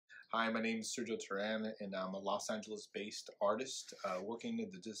Hi, my name is Sergio Teran, and I'm a Los Angeles-based artist working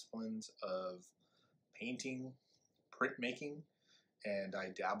in the disciplines of painting, printmaking, and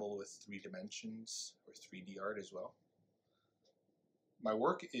I dabble with 3 dimensions or 3D art as well. My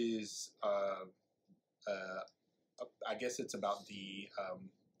work is, I guess it's about the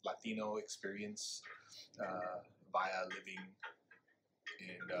Latino experience via living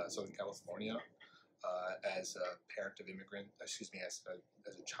in Southern California as a parent of immigrant, as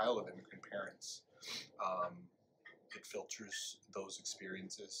a child of immigrant parents. Um, it filters those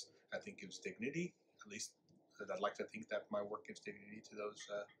experiences. I think gives dignity, at least I'd like to think that my work gives dignity to those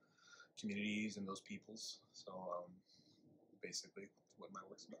communities and those peoples. So basically, what my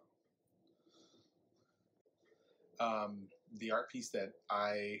work's about. The art piece that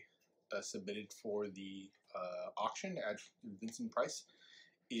I submitted for the auction at Vincent Price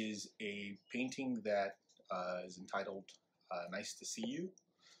is a painting that is entitled "Nice to See You."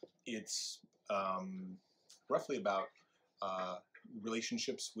 It's roughly about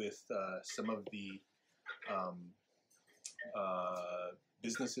relationships with some of the um,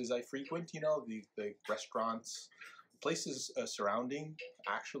 businesses I frequent. You know, the restaurants, places surrounding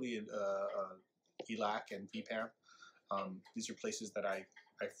actually ELAC and VPAM. These are places that I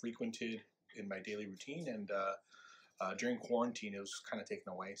frequented in my daily routine, and during quarantine, it was kind of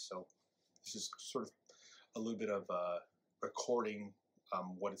taken away. So this is sort of a little bit of recording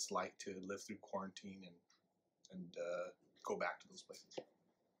what it's like to live through quarantine and go back to those places.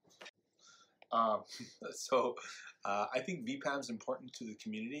 Um, so I think VPAM is important to the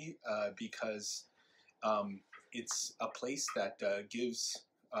community because it's a place that gives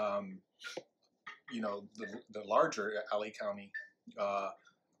the larger LA County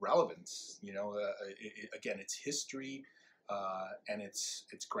relevance. Again, it's history and it's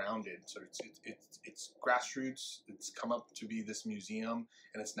grounded. So it's grassroots. It's come up to be this museum,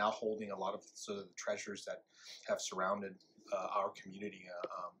 and it's now holding a lot of sort of the treasures that have surrounded our community.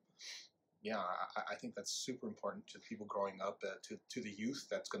 I think that's super important to people growing up, to the youth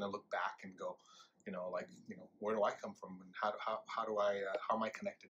that's going to look back and go, where do I come from, and how am I connected?